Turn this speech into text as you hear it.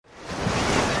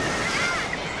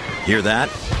Hear that?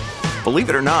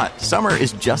 Believe it or not, summer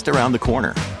is just around the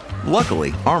corner.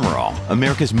 Luckily, Armor All,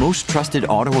 America's most trusted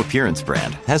auto appearance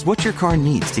brand, has what your car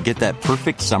needs to get that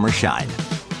perfect summer shine.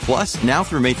 Plus, now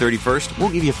through May 31st, we'll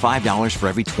give you $5 for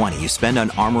every $20 you spend on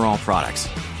Armor All products.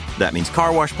 That means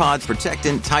car wash pods,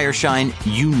 protectant, tire shine,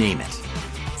 you name it.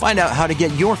 Find out how to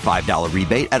get your $5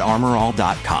 rebate at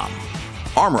armorall.com.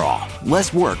 Armor All,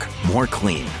 less work, more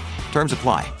clean. Terms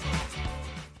apply.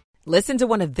 Listen to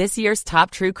one of this year's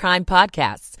top true crime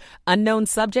podcasts. Unknown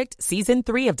Subject, Season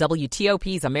 3 of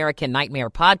WTOP's American Nightmare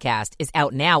podcast is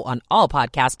out now on all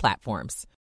podcast platforms.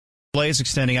 Delays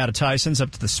extending out of Tyson's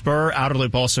up to the Spur. Outer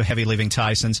Loop also heavy leaving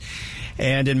Tyson's.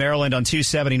 And in Maryland on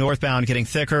 270 northbound getting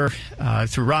thicker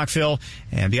through Rockville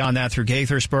and beyond that through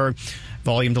Gaithersburg.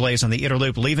 Volume delays on the Inner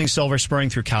Loop leaving Silver Spring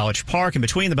through College Park and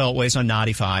between the beltways on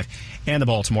 95 and the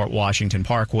Baltimore-Washington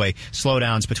Parkway.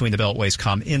 Slowdowns between the beltways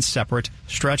come in separate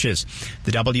stretches.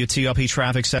 The WTOP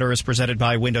Traffic Center is presented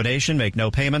by Window Nation. Make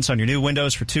no payments on your new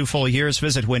windows for 2 full years.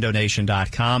 Visit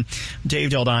windownation.com.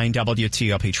 Dave Dildine,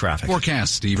 WTOP Traffic.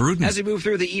 Forecast, Steve Rudin. As we move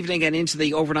through the evening and into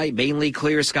the overnight, mainly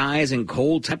clear skies and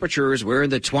cold temperatures. We're in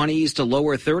the 20s to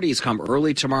lower 30s come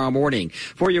early tomorrow morning.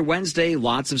 For your Wednesday,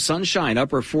 lots of sunshine,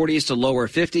 upper 40s to lower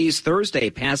 50s. Thursday,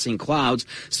 passing clouds,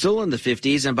 still in the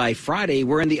 50s. And by Friday,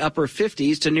 we're in the upper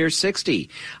 50s to near 60.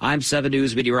 I'm 7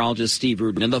 News meteorologist Steve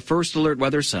Rudin in the First Alert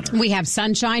Weather Center. We have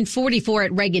sunshine, 44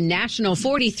 at Reagan National,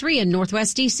 43 in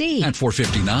Northwest D.C. At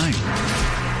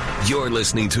 4:59. You're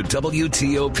listening to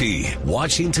WTOP,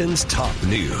 Washington's top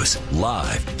news,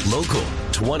 live, local,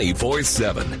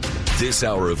 24/7. This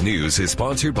hour of news is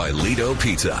sponsored by Lido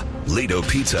Pizza. Lido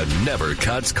Pizza never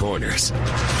cuts corners.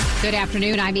 Good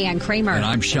afternoon. I'm Ann Kramer. And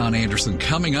I'm Sean Anderson.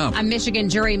 Coming up. A Michigan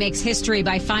jury makes history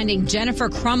by finding Jennifer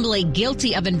Crumbley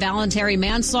guilty of involuntary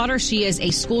manslaughter. She is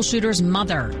a school shooter's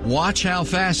mother. Watch how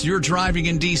fast you're driving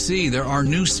in D.C. There are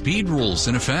new speed rules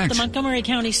in effect. The Montgomery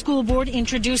County School Board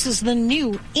introduces the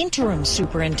new interim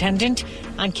superintendent.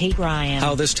 I'm Kate Ryan.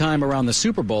 How this time around the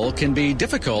Super Bowl can be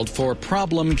difficult for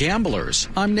problem gamblers.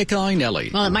 I'm Nick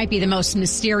Einelli. Well, it might be the most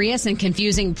mysterious and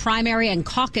confusing primary and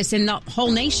caucus in the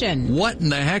whole nation. What in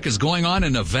the heck is going on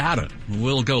in Nevada?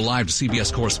 We'll go live to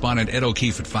CBS correspondent Ed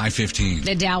O'Keefe at 5:15.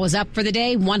 The Dow was up for the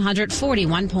day,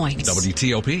 141 points.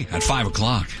 WTOP at 5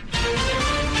 o'clock.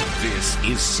 This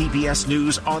is CBS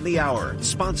News on the Hour,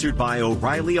 sponsored by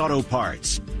O'Reilly Auto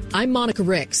Parts. I'm Monica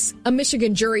Ricks. A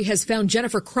Michigan jury has found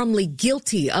Jennifer Crumbley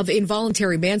guilty of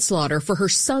involuntary manslaughter for her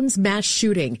son's mass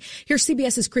shooting. Here's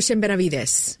CBS's Christian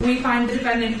Benavides. We find the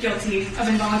defendant guilty of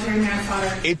involuntary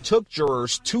manslaughter. It took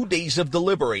jurors 2 days of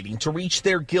deliberating to reach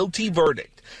their guilty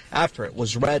verdict. After it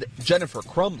was read, Jennifer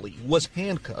Crumbley was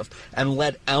handcuffed and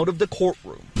led out of the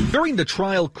courtroom. During the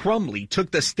trial, Crumbley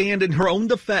took the stand in her own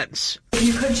defense. If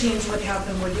you could change what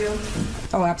happened, would you?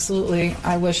 Oh, absolutely.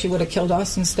 I wish he would have killed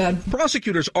us instead.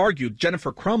 Prosecutors argued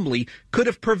Jennifer Crumbley could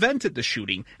have prevented the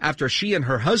shooting after she and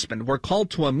her husband were called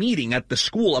to a meeting at the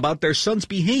school about their son's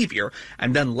behavior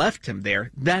and then left him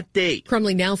there that day.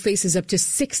 Crumbley now faces up to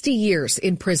 60 years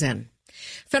in prison.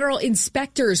 Federal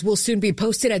inspectors will soon be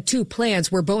posted at 2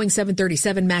 plants where Boeing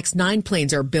 737 MAX 9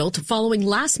 planes are built following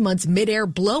last month's mid-air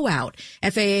blowout.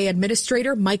 FAA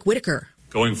Administrator Mike Whitaker.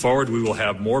 Going forward, we will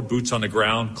have more boots on the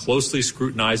ground, closely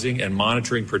scrutinizing and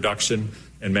monitoring production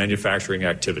and manufacturing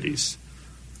activities.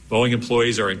 Boeing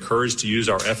employees are encouraged to use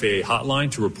our FAA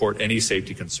hotline to report any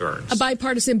safety concerns. A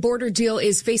bipartisan border deal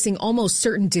is facing almost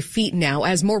certain defeat now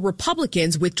as more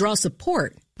Republicans withdraw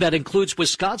support. That includes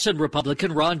Wisconsin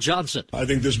Republican Ron Johnson. I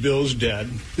think this bill is dead.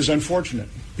 It's unfortunate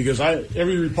because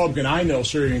every Republican I know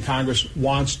serving in Congress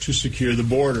wants to secure the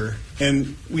border,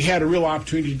 and we had a real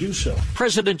opportunity to do so.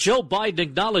 President Joe Biden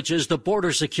acknowledges the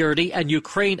border security and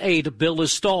Ukraine aid bill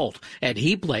is stalled, and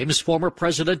he blames former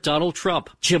President Donald Trump.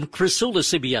 Jim Crisula,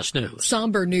 CBS News.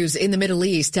 Somber news in the Middle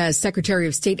East as Secretary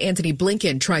of State Anthony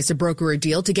Blinken tries to broker a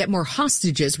deal to get more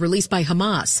hostages released by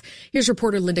Hamas. Here's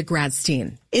reporter Linda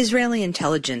Gradstein. Israeli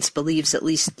intelligence believes at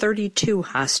least 32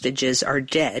 hostages are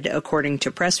dead, according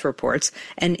to press reports,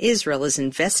 and Israel is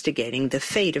investigating the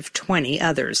fate of 20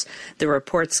 others. The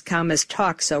reports come as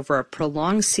talks over a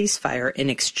prolonged ceasefire in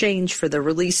exchange for the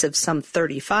release of some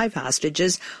 35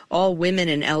 hostages, all women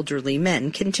and elderly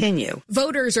men, continue.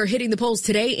 Voters are hitting the polls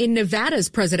today in Nevada's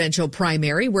presidential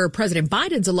primary, where President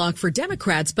Biden's a lock for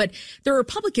Democrats, but the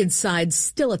Republican side's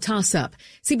still a toss-up.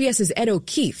 CBS's Ed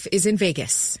O'Keefe is in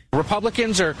Vegas.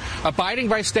 Republicans are abiding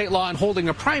by state law and holding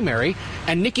a primary,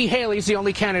 and Nikki Haley's the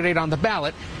only candidate on the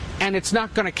ballot, and it's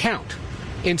not going to count.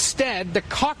 Instead, the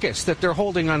caucus that they're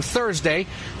holding on Thursday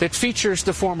that features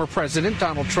the former president,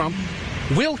 Donald Trump,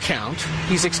 will count.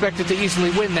 He's expected to easily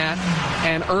win that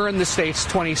and earn the state's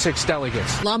 26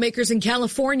 delegates. Lawmakers in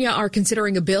California are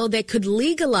considering a bill that could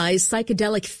legalize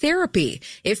psychedelic therapy.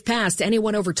 If passed,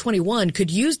 anyone over 21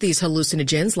 could use these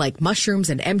hallucinogens like mushrooms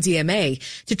and MDMA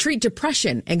to treat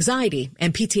depression, anxiety,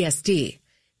 and PTSD.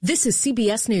 This is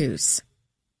CBS News.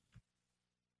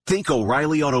 Think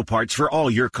O'Reilly Auto Parts for all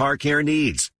your car care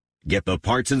needs. Get the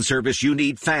parts and service you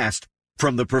need fast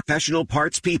from the professional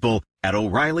parts people at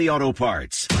O'Reilly Auto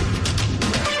Parts.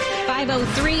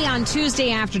 5:03 on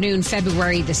Tuesday afternoon,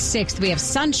 February the 6th. We have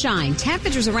sunshine.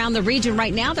 Temperatures around the region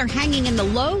right now, they're hanging in the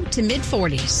low to mid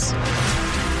 40s.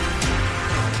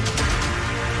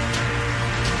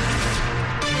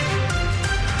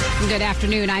 Good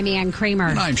afternoon. I'm Ann Kramer.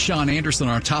 And I'm Sean Anderson.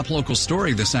 Our top local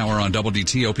story this hour on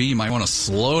WTOP. You might want to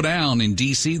slow down in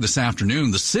D.C. this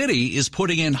afternoon. The city is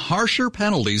putting in harsher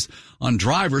penalties on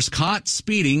drivers caught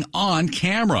speeding on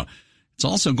camera. It's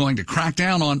also going to crack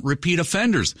down on repeat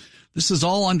offenders. This is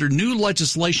all under new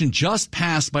legislation just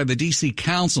passed by the D.C.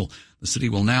 Council. The city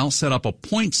will now set up a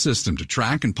point system to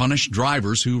track and punish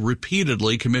drivers who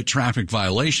repeatedly commit traffic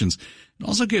violations. It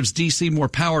also gives D.C. more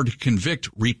power to convict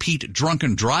repeat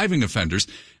drunken driving offenders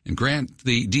and grant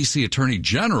the D.C. Attorney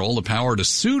General the power to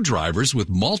sue drivers with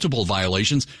multiple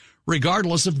violations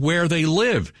regardless of where they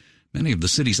live. Many of the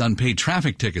city's unpaid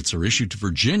traffic tickets are issued to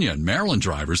Virginia and Maryland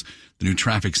drivers. The new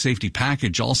traffic safety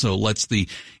package also lets them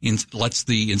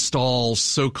install the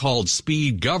so-called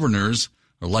speed governors,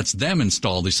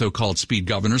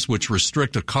 which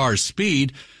restrict a car's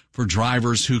speed for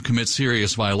drivers who commit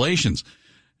serious violations.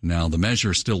 Now, the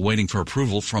measure is still waiting for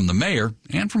approval from the mayor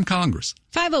and from Congress.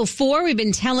 5:04, we've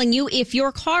been telling you if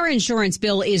your car insurance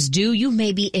bill is due, you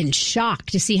may be in shock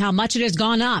to see how much it has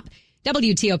gone up.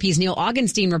 WTOP's Neil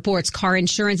Augenstein reports car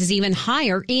insurance is even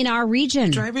higher in our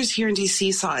region. Drivers here in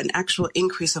D.C. saw an actual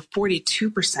increase of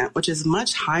 42%, which is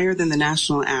much higher than the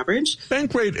national average.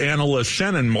 Bankrate analyst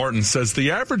Shannon Martin says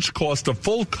the average cost of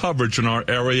full coverage in our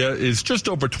area is just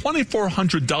over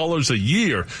 $2,400 a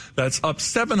year. That's up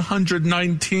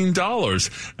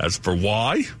 $719. As for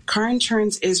why? Car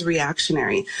insurance is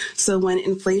reactionary. So when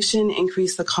inflation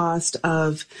increased the cost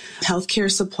of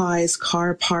healthcare supplies,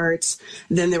 car parts,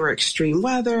 then there were extreme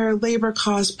weather, labor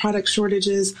costs, product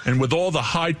shortages. And with all the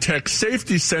high-tech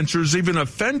safety sensors, even a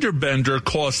fender bender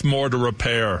costs more to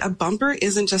repair. A bumper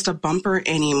isn't just a bumper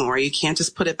anymore. You can't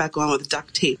just put it back on with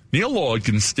duct tape. Neil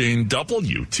Augenstein,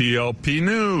 WTOP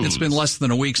News. It's been less than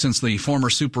a week since the former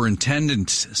superintendent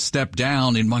stepped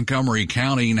down in Montgomery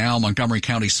County. Now Montgomery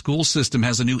County school system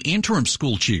has a new interim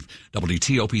school chief.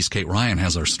 WTOP's Kate Ryan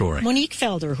has our story. Monique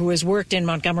Felder, who has worked in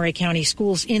Montgomery County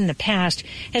schools in the past,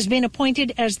 has been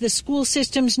appointed as the school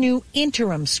system's new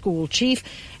interim school chief.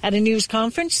 At a news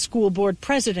conference, school board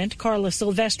president Carla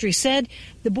Silvestri said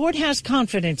the board has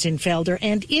confidence in Felder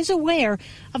and is aware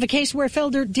of a case where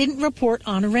Felder didn't report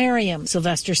honorarium.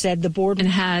 Silvestri said the board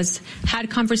has had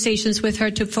conversations with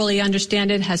her to fully understand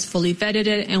it, has fully vetted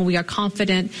it, and we are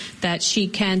confident that she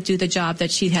can do the job that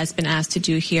she has been asked to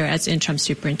do here as interim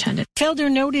superintendent.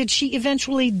 Felder noted she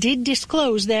eventually did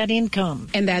disclose that income.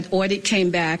 And that audit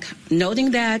came back noting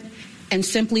that and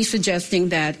simply suggesting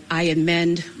that I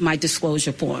amend my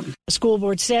disclosure form. The school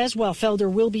board says while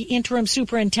Felder will be interim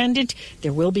superintendent,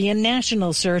 there will be a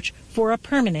national search for a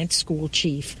permanent school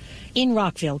chief. In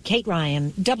Rockville, Kate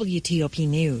Ryan, WTOP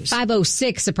News.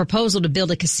 5:06, a proposal to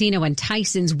build a casino in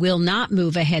Tysons will not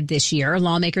move ahead this year.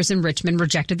 Lawmakers in Richmond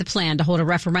rejected the plan to hold a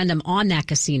referendum on that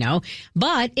casino,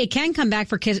 but it can come back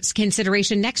for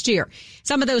consideration next year.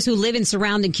 Some of those who live in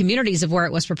surrounding communities of where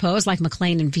it was proposed, like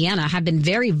McLean and Vienna, have been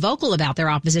very vocal about their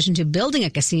opposition to building a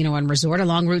casino and resort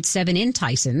along Route 7 in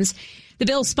Tysons. The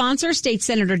bill's sponsor, State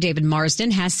Senator David Marsden,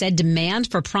 has said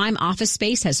demand for prime office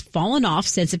space has fallen off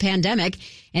since the pandemic,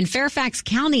 and Fairfax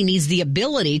County needs the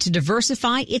ability to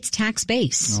diversify its tax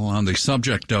base. Well, on the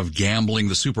subject of gambling,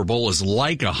 the Super Bowl is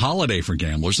like a holiday for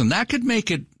gamblers, and that could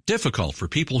make it difficult for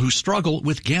people who struggle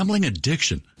with gambling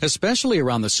addiction. Especially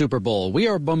around the Super Bowl, we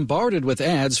are bombarded with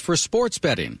ads for sports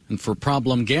betting. And for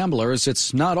problem gamblers,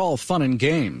 it's not all fun and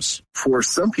games. For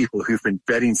some people who've been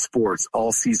betting sports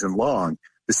all season long,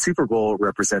 the Super Bowl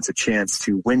represents a chance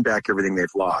to win back everything they've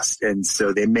lost. And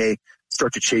so they may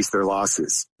start to chase their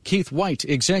losses. Keith White,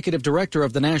 executive director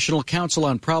of the National Council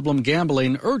on Problem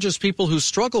Gambling, urges people who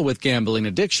struggle with gambling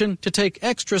addiction to take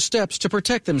extra steps to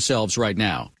protect themselves right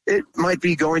now. It might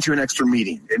be going to an extra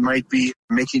meeting. It might be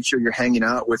making sure you're hanging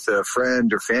out with a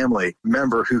friend or family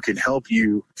member who can help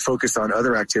you focus on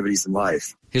other activities in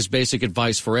life. His basic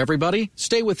advice for everybody: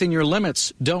 stay within your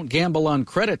limits, don't gamble on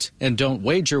credit, and don't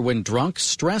wager when drunk,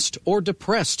 stressed, or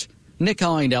depressed. Nick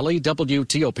Iannelli,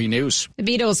 WTOP News. The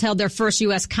Beatles held their first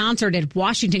U.S. concert at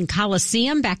Washington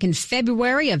Coliseum back in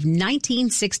February of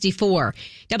 1964.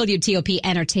 WTOP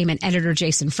entertainment editor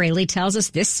Jason Fraley tells us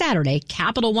this Saturday,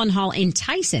 Capital One Hall in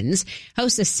Tysons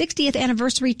hosts a 60th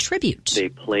anniversary tribute. They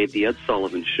played the Ed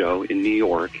Sullivan Show in New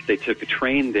York. They took a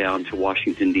train down to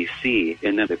Washington, D.C.,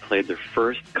 and then they played their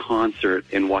first concert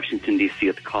in Washington, D.C.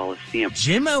 at the Coliseum.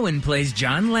 Jim Owen plays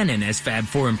John Lennon as Fab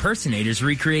Four impersonators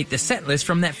recreate the set list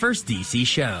from that first D.C.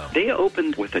 show. They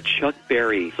opened with a Chuck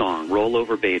Berry song, Roll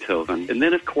Over Beethoven. And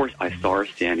then, of course, I saw her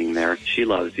standing there. She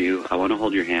Loves You. I Want to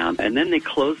Hold Your Hand. And then they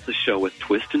closed the show with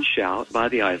Twist and Shout by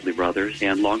the Isley Brothers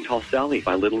and Long Tall Sally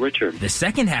by Little Richard. The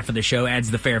second half of the show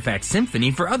adds the Fairfax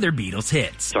Symphony for other Beatles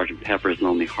hits. Sgt. Pepper's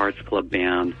Lonely Hearts Club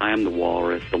Band, I Am the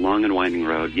Walrus, The Long and Winding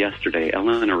Road, Yesterday,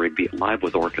 Eleanor Rigby, Live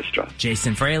with Orchestra.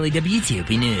 Jason Fraley,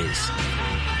 WTOP News.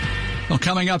 Well,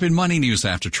 coming up in Money News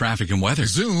after traffic and weather.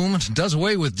 Zoom does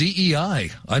away with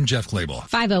DEI. I'm Jeff Clable.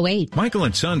 5:08. Michael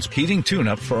and Son's heating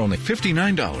tune-up for only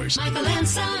 $59. Michael and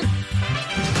Son.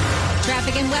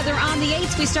 Traffic and weather on the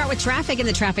 8th. We start with traffic in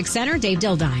the traffic center. Dave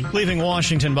Dildine. Leaving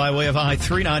Washington by way of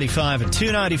I-395 and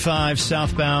 295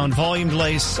 southbound. Volume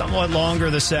delays somewhat longer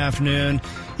this afternoon.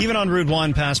 Even on Route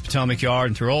 1 past Potomac Yard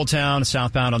and through Old Town,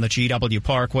 southbound on the GW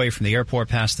Parkway from the airport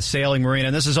past the Sailing Marina.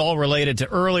 And this is all related to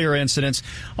earlier incidents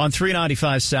on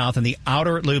 395 South and the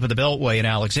outer loop of the Beltway in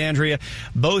Alexandria.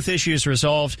 Both issues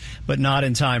resolved, but not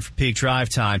in time for peak drive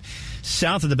time.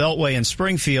 South of the Beltway in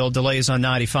Springfield, delays on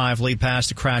 95 lead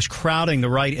past a crash crowding the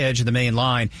right edge of the main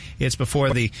line. It's before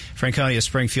the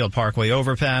Franconia-Springfield Parkway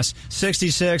overpass.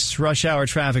 66, rush hour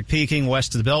traffic peaking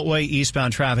west of the Beltway.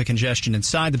 Eastbound traffic congestion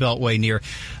inside the Beltway near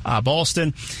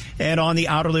Ballston. And on the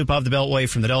outer loop of the Beltway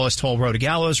from the Dulles Toll Road to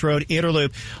Gallows Road, inner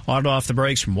loop on off the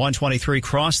brakes from 123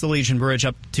 cross the Legion Bridge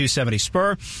up 270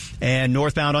 Spur, and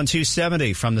northbound on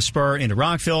 270 from the Spur into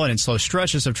Rockville, and in slow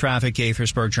stretches of traffic,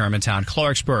 Gaithersburg, Germantown,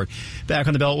 Clarksburg. Back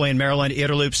on the Beltway in Maryland,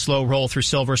 inner loop slow roll through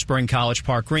Silver Spring, College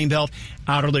Park, Greenbelt.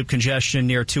 Outer loop congestion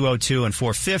near 202 and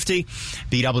 450.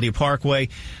 BW Parkway,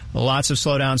 lots of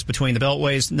slowdowns between the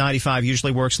Beltways. 95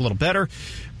 usually works a little better.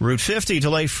 Route 50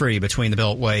 delay-free between the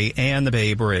Beltway and the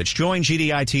Bay Bridge. Join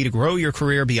GDIT to grow your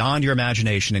career beyond your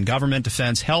imagination in government,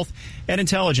 defense, health, and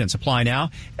intelligence. Apply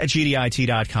now at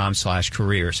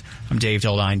GDIT.com/careers. I'm Dave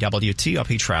Dildine,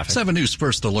 WTOP Traffic. 7 News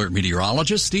First Alert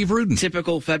meteorologist Steve Rudin.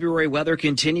 Typical February weather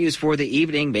continues for the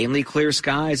evening. Mainly clear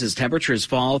skies as temperatures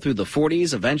fall through the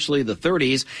 40s, eventually the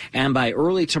 30s, and by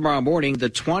early tomorrow morning, the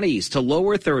 20s to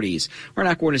lower 30s. We're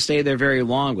not going to stay there very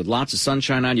long with lots of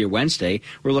sunshine on your Wednesday.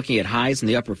 We're looking at highs in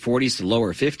the upper 40s to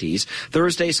lower 50s.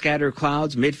 Thursday, scattered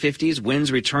clouds, mid-50s,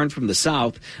 winds return from the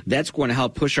south. That's going to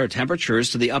help push our temperatures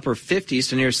to the upper 50s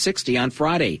to near 60 on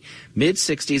Friday.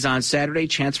 Mid-60s on Saturday,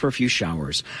 chance for a few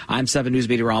showers. I'm 7 News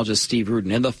meteorologist Steve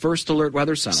Rudin in the First Alert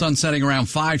Weather Center. Sun setting around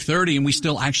 5:30, and we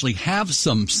still actually have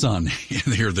some sun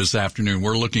here this afternoon.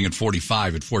 We're looking at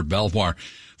 45 at Fort Belvoir.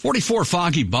 44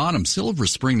 Foggy Bottom, Silver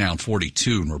Spring now at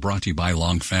 42, and we're brought to you by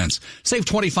Long Fence. Save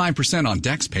 25% on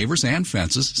decks, pavers, and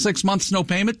fences. 6 months, no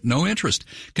payment, no interest.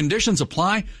 Conditions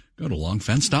apply. Go to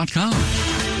longfence.com.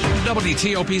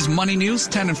 WTOP's Money News,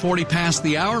 10 and 40 past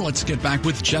the hour. Let's get back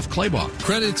with Jeff Claybaugh.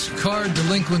 Credit card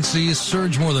delinquencies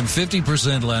surged more than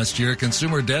 50% last year.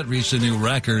 Consumer debt reached a new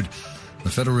record.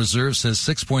 The Federal Reserve says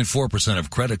 6.4%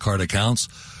 of credit card accounts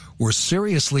were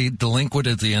seriously delinquent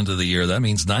at the end of the year. That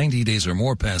means 90 days or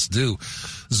more past due.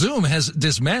 Zoom has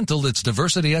dismantled its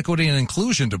diversity, equity, and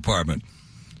inclusion department,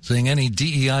 saying any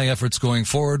DEI efforts going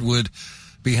forward would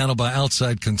be handled by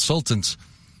outside consultants.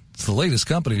 It's the latest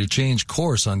company to change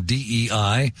course on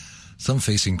DEI, some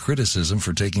facing criticism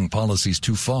for taking policies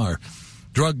too far.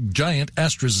 Drug giant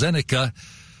AstraZeneca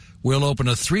will open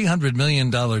a $300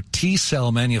 million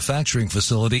T-cell manufacturing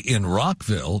facility in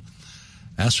Rockville.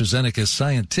 AstraZeneca's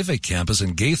scientific campus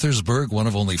in Gaithersburg, one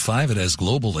of only 5 it has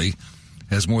globally,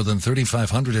 has more than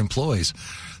 3,500 employees.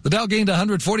 The Dow gained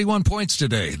 141 points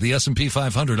today. The S&P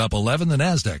 500 up 11, the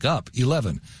NASDAQ up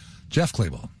 11. Jeff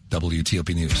Clable,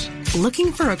 WTOP News.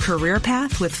 Looking for a career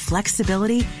path with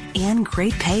flexibility and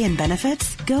great pay and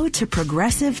benefits? Go to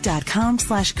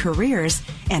progressive.com/careers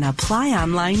and apply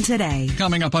online today.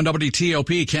 Coming up on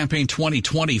WTOP Campaign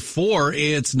 2024,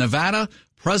 it's Nevada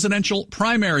presidential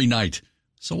primary night.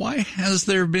 So why has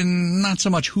there been not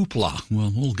so much hoopla?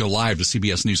 Well, we'll go live to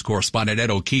CBS News correspondent Ed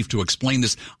O'Keefe to explain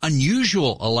this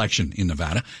unusual election in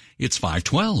Nevada. It's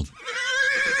 5:12.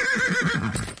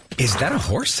 Is that a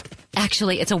horse?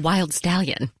 Actually, it's a wild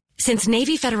stallion. Since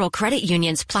Navy Federal Credit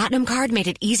Union's Platinum Card made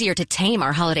it easier to tame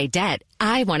our holiday debt,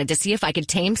 I wanted to see if I could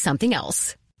tame something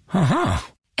else. Uh-huh.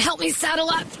 Help me saddle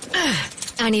up.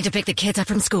 I need to pick the kids up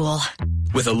from school.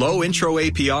 With a low intro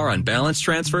APR on balance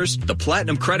transfers, the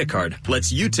Platinum Credit Card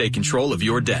lets you take control of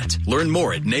your debt. Learn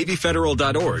more at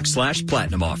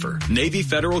NavyFederal.org/Platinum offer. Navy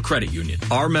Federal Credit Union.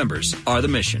 Our members are the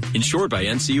mission. Insured by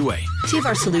NCUA.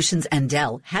 TVAR Solutions and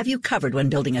Dell have you covered when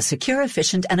building a secure,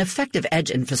 efficient, and effective edge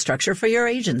infrastructure for your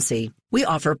agency. We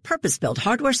offer purpose-built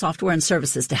hardware, software, and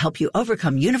services to help you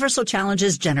overcome universal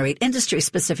challenges, generate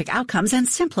industry-specific outcomes, and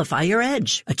simplify your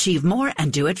edge. Achieve more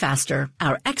and do it faster.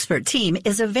 Our expert team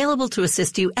is available to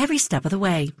assist you every step of the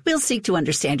way. We'll seek to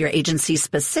understand your agency's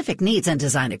specific needs and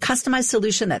design a customized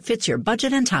solution that fits your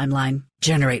budget and timeline.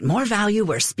 Generate more value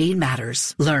where speed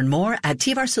matters. Learn more at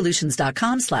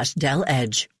tvarsolutions.com/Dell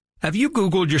Edge. Have you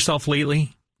Googled yourself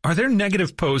lately? Are there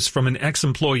negative posts from an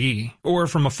ex-employee or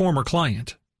from a former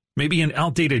client? Maybe an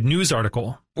outdated news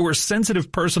article or sensitive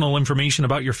personal information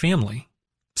about your family?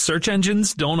 Search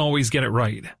engines don't always get it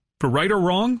right. For right or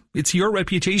wrong, it's your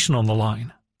reputation on the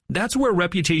line. That's where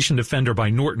Reputation Defender by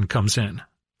Norton comes in.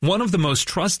 One of the most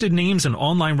trusted names in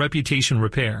online reputation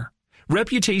repair,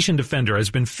 Reputation Defender has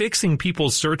been fixing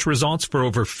people's search results for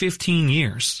over 15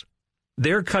 years.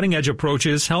 Their cutting-edge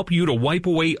approaches help you to wipe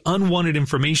away unwanted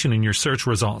information in your search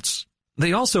results.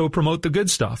 They also promote the good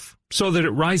stuff so that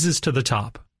it rises to the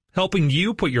top, helping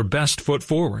you put your best foot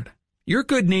forward. Your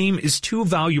good name is too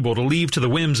valuable to leave to the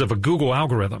whims of a Google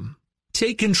algorithm.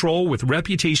 Take control with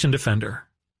Reputation Defender.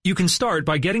 You can start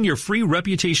by getting your free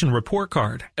reputation report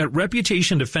card at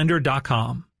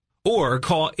reputationdefender.com or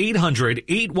call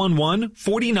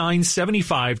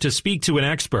 800-811-4975 to speak to an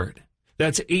expert.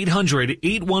 That's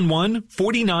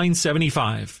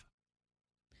 800-811-4975.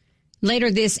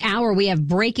 Later this hour, we have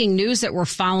breaking news that we're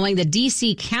following. The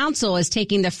D.C. Council is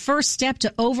taking the first step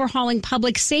to overhauling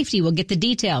public safety. We'll get the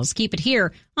details. Keep it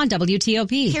here on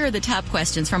WTOP. Here are the top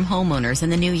questions from homeowners in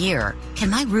the new year.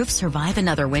 Can my roof survive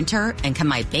another winter? And can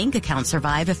my bank account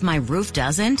survive if my roof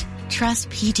doesn't? Trust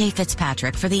PJ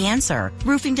Fitzpatrick for the answer.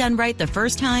 Roofing done right the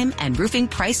first time and roofing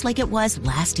priced like it was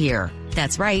last year.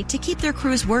 That's right. To keep their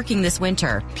crews working this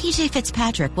winter, PJ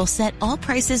Fitzpatrick will set all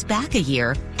prices back a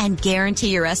year and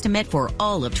guarantee your estimate for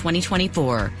all of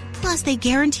 2024. Plus, they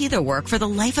guarantee their work for the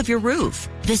life of your roof.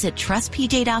 Visit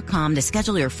trustpj.com to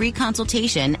schedule your free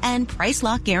consultation and price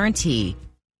lock guarantee.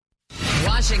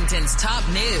 Washington's top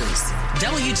news,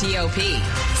 WTOP.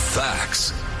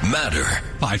 Facts matter.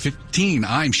 5:15,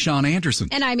 I'm Sean Anderson.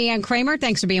 And I'm Ann Kramer.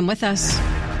 Thanks for being with us.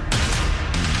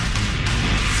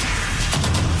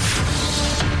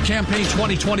 Campaign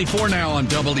 2024 now on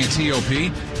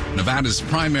WTOP. Nevada's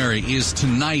primary is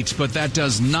tonight, but that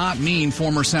does not mean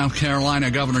former South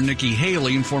Carolina Governor Nikki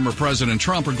Haley and former President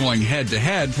Trump are going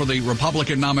head-to-head for the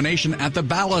Republican nomination at the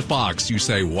ballot box. You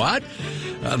say, what?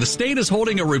 The state is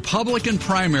holding a Republican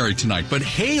primary tonight, but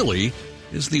Haley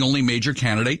is the only major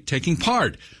candidate taking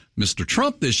part. Mr.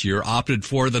 Trump this year opted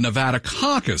for the Nevada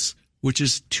caucus, which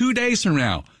is 2 days from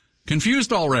now.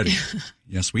 Confused already?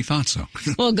 Yes, we thought so.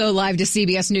 We'll go live to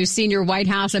CBS News senior White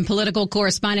House and political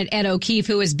correspondent Ed O'Keefe,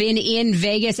 who has been in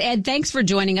Vegas. Ed, thanks for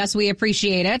joining us. We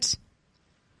appreciate it.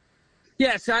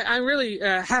 Yes, I'm really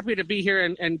happy to be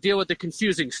here and deal with the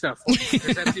confusing stuff,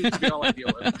 because that seems to be all I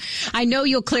deal with. I know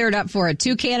you'll clear it up for it.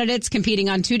 Two candidates competing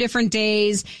on two different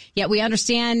days, yet we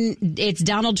understand it's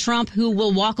Donald Trump who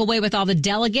will walk away with all the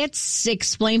delegates.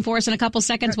 Explain for us in a couple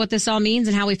seconds what this all means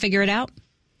and how we figure it out.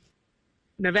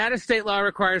 Nevada state law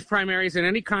requires primaries in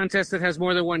any contest that has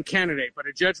more than one candidate, but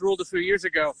a judge ruled a few years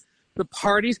ago the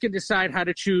parties can decide how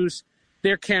to choose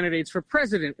their candidates for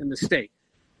president in the state.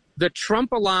 The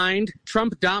Trump-aligned,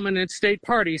 Trump-dominant state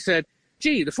party said,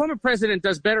 gee, the former president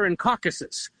does better in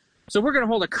caucuses, so we're going to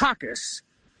hold a caucus,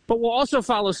 but we'll also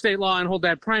follow state law and hold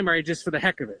that primary just for the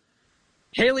heck of it.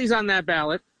 Haley's on that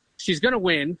ballot. She's going to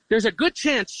win. There's a good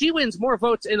chance she wins more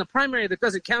votes in the primary that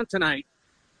doesn't count tonight,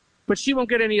 but she won't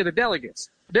get any of the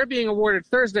delegates. They're being awarded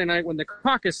Thursday night when the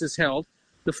caucus is held.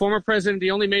 The former president,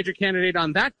 the only major candidate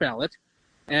on that ballot,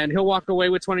 and he'll walk away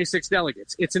with 26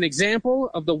 delegates. It's an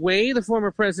example of the way the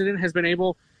former president has been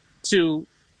able to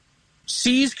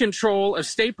seize control of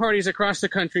state parties across the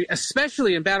country,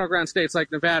 especially in battleground states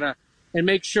like Nevada, and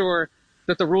make sure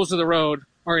that the rules of the road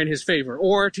are in his favor.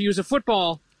 Or to use a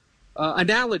football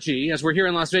analogy, as we're here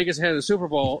in Las Vegas ahead of the Super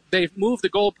Bowl, they've moved the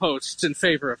goalposts in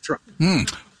favor of Trump.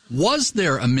 Was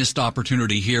there a missed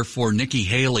opportunity here for Nikki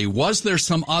Haley? Was there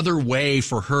some other way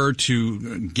for her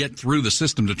to get through the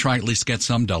system to try at least get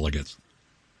some delegates?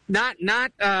 Not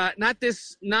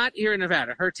here in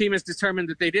Nevada. Her team has determined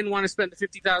that they didn't want to spend the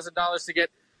 $50,000 to get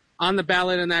on the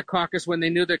ballot in that caucus when they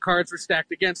knew the cards were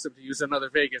stacked against them, to use another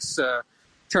Vegas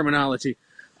terminology.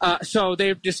 So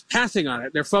they're just passing on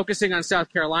it. They're focusing on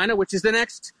South Carolina, which is the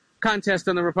next contest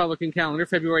on the Republican calendar,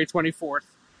 February 24th.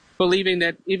 believing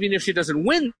that even if she doesn't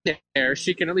win there,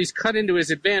 she can at least cut into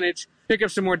his advantage, pick up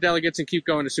some more delegates, and keep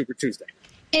going to Super Tuesday.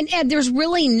 And Ed, there's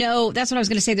really that's what I was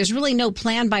going to say, there's really no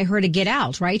plan by her to get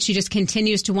out, right? She just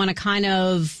continues to want to kind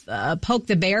of poke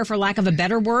the bear, for lack of a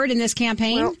better word, in this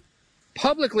campaign? Well,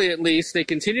 publicly, at least, they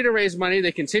continue to raise money.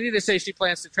 They continue to say she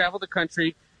plans to travel the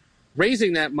country,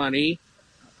 raising that money,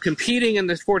 competing in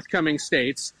the forthcoming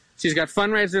states. She's got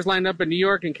fundraisers lined up in New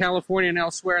York and California and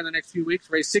elsewhere in the next few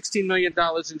weeks, raised $16 million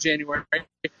in January.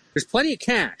 There's plenty of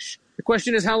cash. The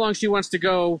question is how long she wants to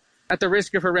go at the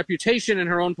risk of her reputation and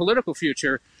her own political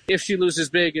future if she loses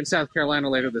big in South Carolina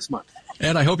later this month.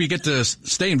 And I hope you get to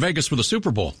stay in Vegas for the Super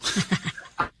Bowl.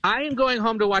 I am going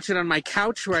home to watch it on my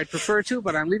couch where I'd prefer to,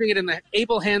 but I'm leaving it in the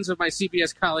able hands of my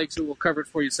CBS colleagues who will cover it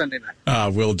for you Sunday night.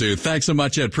 Will do. Thanks so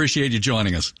much, Ed. Appreciate you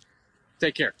joining us.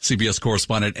 Take care. CBS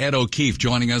correspondent Ed O'Keefe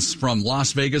joining us from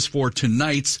Las Vegas for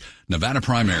tonight's Nevada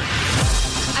primary.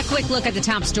 A quick look at the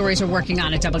top stories we're working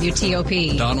on at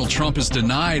WTOP. Donald Trump is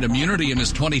denied immunity in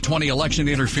his 2020 election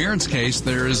interference case.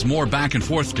 There is more back and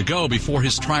forth to go before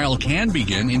his trial can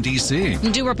begin in D.C.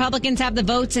 Do Republicans have the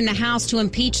votes in the House to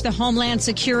impeach the Homeland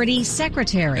Security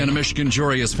Secretary? And a Michigan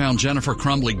jury has found Jennifer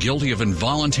Crumbley guilty of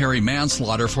involuntary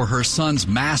manslaughter for her son's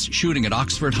mass shooting at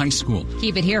Oxford High School.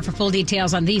 Keep it here for full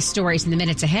details on these stories in the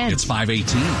minutes ahead. It's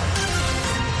 5:18.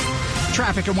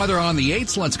 Traffic and weather on the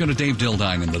 8th. Let's go to Dave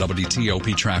Dildine in the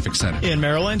WTOP Traffic Center. In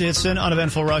Maryland, it's an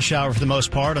uneventful rush hour for the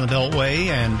most part on the Beltway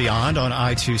and beyond on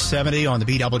I-270 on the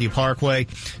BW Parkway.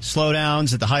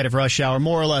 Slowdowns at the height of rush hour,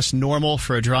 more or less normal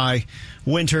for a dry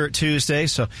winter Tuesday,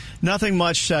 so nothing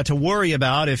much to worry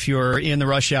about if you're in the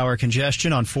rush hour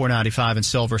congestion on 495 in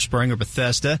Silver Spring or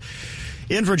Bethesda.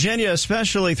 In Virginia,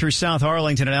 especially through South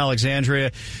Arlington and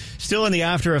Alexandria, still in the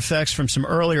after effects from some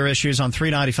earlier issues on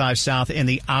 395 South in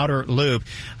the outer loop.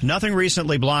 Nothing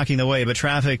recently blocking the way, but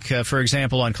traffic, for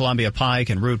example, on Columbia Pike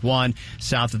and Route 1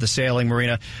 south of the Sailing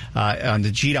Marina on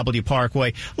the GW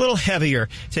Parkway. A little heavier,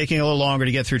 taking a little longer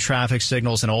to get through traffic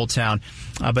signals in Old Town.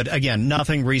 But again,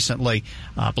 nothing recently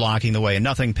blocking the way and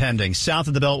nothing pending. South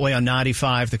of the Beltway on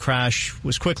 95, the crash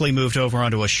was quickly moved over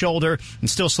onto a shoulder and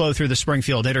still slow through the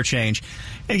Springfield interchange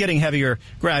and getting heavier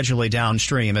gradually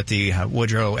downstream at the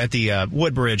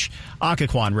Woodbridge,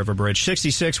 Occoquan River Bridge.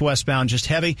 66 westbound, just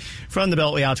heavy from the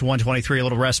Beltway out to 123, a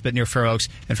little respite near Fair Oaks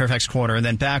and Fairfax Corner, and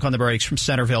then back on the brakes from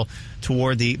Centerville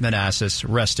toward the Manassas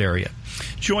rest area.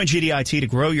 Join GDIT to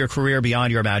grow your career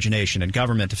beyond your imagination in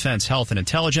government, defense, health, and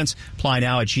intelligence. Apply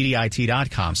now at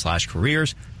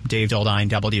gdit.com/careers. Dave Dildine,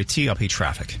 WTOP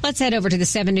Traffic. Let's head over to the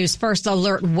 7 News First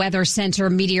Alert Weather Center.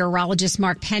 Meteorologist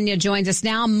Mark Pena joins us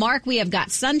now. Mark, we have got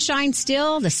sunshine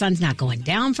still. The sun's not going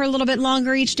down for a little bit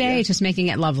longer each day, just making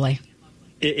it lovely.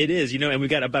 It is, and we've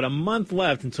got about a month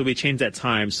left until we change that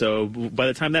time. So by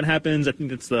the time that happens, I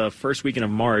think it's the first weekend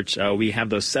of March, we have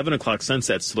those 7 o'clock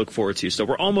sunsets to look forward to. So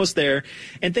we're almost there.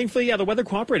 And thankfully, the weather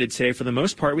cooperated today for the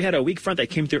most part. We had a weak front that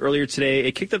came through earlier today.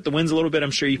 It kicked up the winds a little bit. I'm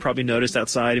sure you probably noticed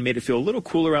outside. It made it feel a little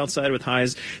cooler outside with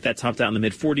highs that topped out in the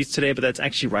mid-40s today, but that's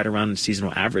actually right around the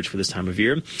seasonal average for this time of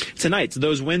year. Tonight,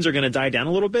 those winds are going to die down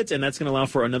a little bit, and that's going to allow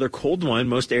for another cold one.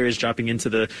 Most areas dropping into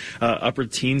the upper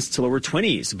teens to lower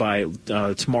 20s by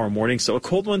tomorrow morning. So a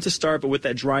cold one to start, but with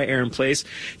that dry air in place,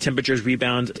 temperatures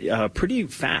rebound pretty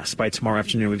fast by tomorrow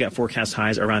afternoon. We've got forecast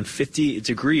highs around 50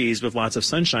 degrees with lots of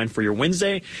sunshine for your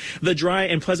Wednesday. The dry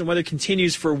and pleasant weather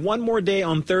continues for one more day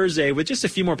on Thursday with just a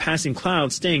few more passing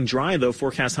clouds. Staying dry, though,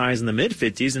 forecast highs in the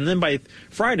mid-50s. And then by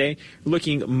Friday,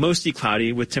 looking mostly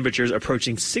cloudy with temperatures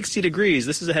approaching 60 degrees.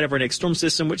 This is ahead of our next storm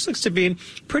system, which looks to be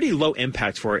pretty low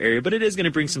impact for our area, but it is going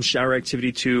to bring some shower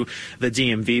activity to the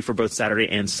DMV for both Saturday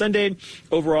and Sunday.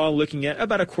 Overall, looking at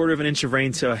about a quarter of an inch of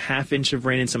rain to a half inch of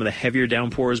rain in some of the heavier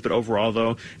downpours. But overall,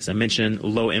 though, as I mentioned,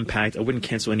 low impact. I wouldn't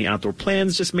cancel any outdoor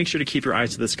plans. Just make sure to keep your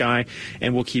eyes to the sky,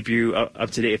 and we'll keep you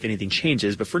up to date if anything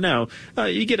changes. But for now,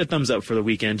 you get a thumbs up for the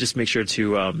weekend. Just make sure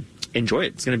to enjoy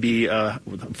it. It's going to be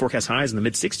forecast highs in the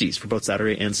mid-60s for both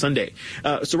Saturday and Sunday.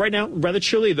 So right now, rather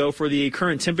chilly, though, for the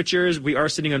current temperatures. We are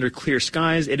sitting under clear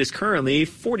skies. It is currently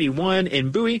 41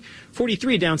 in Bowie,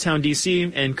 43 downtown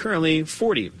D.C., and currently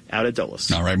 40 out at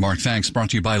Dulles. All right, Mark, thanks. Brought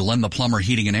to you by Len the Plumber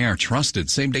Heating and Air. Trusted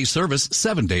same-day service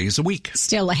 7 days a week.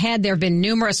 Still ahead, there have been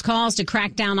numerous calls to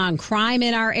crack down on crime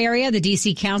in our area. The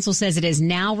D.C. Council says it is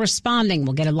now responding.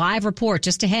 We'll get a live report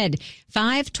just ahead,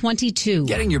 5:22.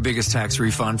 Getting your biggest tax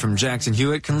refund from Jackson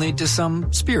Hewitt can lead to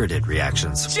some spirited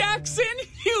reactions. Jackson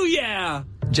Hewitt!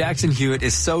 Jackson Hewitt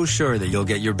is so sure that you'll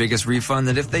get your biggest refund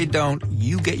that if they don't,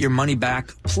 you get your money back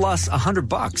plus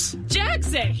 $100.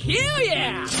 Jackson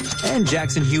Hewitt! And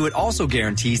Jackson Hewitt also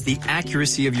guarantees the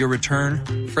accuracy of your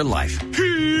return for life.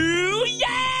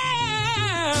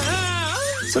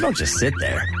 So don't just sit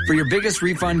there. For your biggest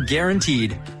refund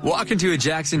guaranteed, walk into a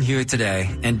Jackson Hewitt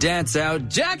today and dance out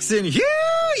Jackson Hewitt!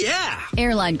 Yeah!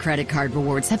 Airline credit card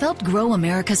rewards have helped grow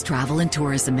America's travel and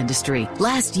tourism industry.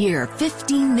 Last year,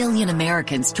 15 million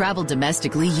Americans traveled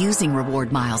domestically using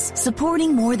reward miles,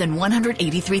 supporting more than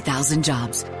 183,000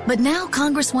 jobs. But now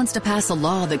Congress wants to pass a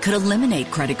law that could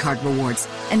eliminate credit card rewards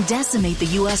and decimate the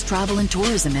U.S. travel and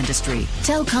tourism industry.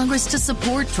 Tell Congress to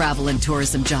support travel and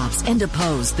tourism jobs and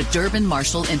oppose the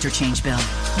Durbin-Marshall interchange bill.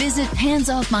 Visit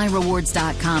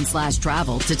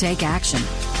handsoffmyrewards.com/travel to take action.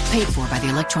 Paid for by the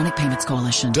Electronic Payments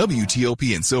Coalition.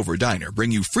 WTOP and Silver Diner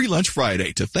bring you Free Lunch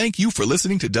Friday to thank you for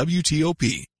listening to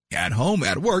WTOP. At home,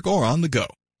 at work, or on the go.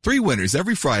 3 winners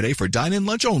every Friday for dine-in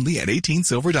lunch only at 18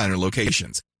 Silver Diner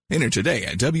locations. Enter today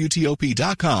at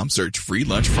WTOP.com. Search Free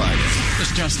Lunch Friday.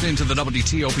 Just into the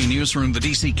WTOP newsroom, the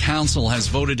D.C. Council has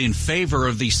voted in favor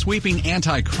of the sweeping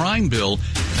anti-crime bill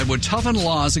that would toughen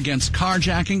laws against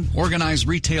carjacking, organized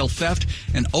retail theft,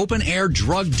 and open-air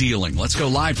drug dealing. Let's go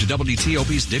live to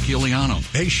WTOP's Dick Iuliano.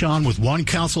 Hey, Sean, with one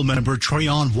council member,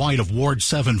 Trayon White of Ward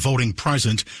 7, voting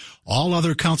present, all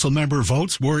other council member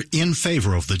votes were in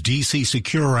favor of the D.C.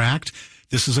 Secure Act.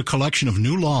 This is a collection of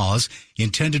new laws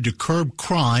intended to curb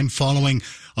crime following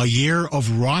a year of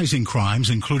rising crimes,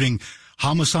 including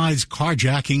homicides,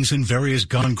 carjackings, and various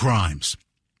gun crimes.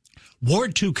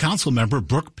 Ward 2 council member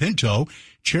Brooke Pinto,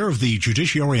 chair of the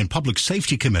Judiciary and Public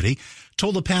Safety Committee,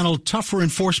 told the panel tougher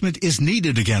enforcement is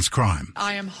needed against crime.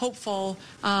 I am hopeful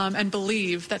and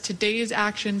believe that today's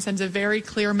action sends a very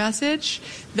clear message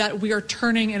that we are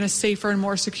turning in a safer and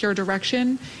more secure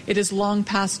direction. It is long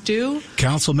past due.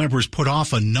 Council members put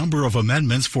off a number of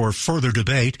amendments for further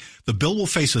debate. The bill will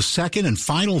face a second and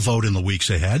final vote in the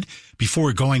weeks ahead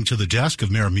before going to the desk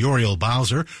of Mayor Muriel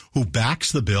Bowser, who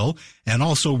backs the bill, and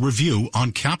also review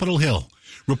on Capitol Hill.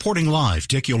 Reporting live,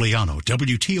 Dick Iuliano,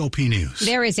 WTOP News.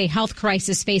 There is a health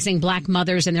crisis facing black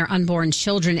mothers and their unborn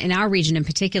children in our region in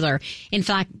particular. In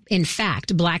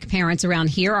fact, black parents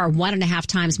around here are 1.5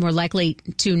 times more likely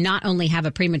to not only have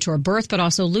a premature birth, but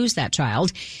also lose that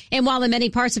child. And while in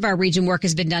many parts of our region work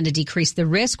has been done to decrease the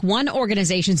risk, one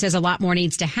organization says a lot more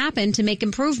needs to happen to make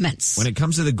improvements. When it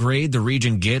comes to the grade the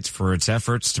region gets for its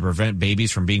efforts to prevent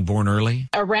babies from being born early?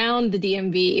 Around the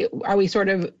DMV, we sort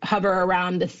of hover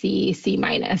around the C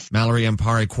minus. Mallory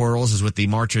Empare Quarles is with the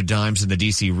March of Dimes in the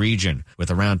D.C. region,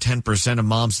 with around 10% of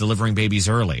moms delivering babies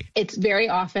early. It's very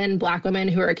often black women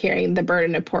who are carrying the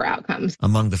burden of poor outcomes.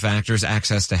 Among the factors,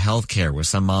 access to health care, with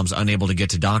some moms unable to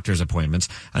get to doctor's appointments.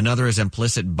 Another is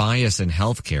implicit bias in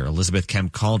health care. Elizabeth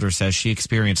Kemp Calder says she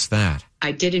experienced that.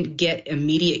 I didn't get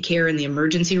immediate care in the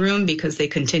emergency room because they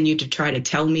continued to try to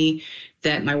tell me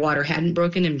that my water hadn't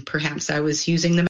broken and perhaps I was using them.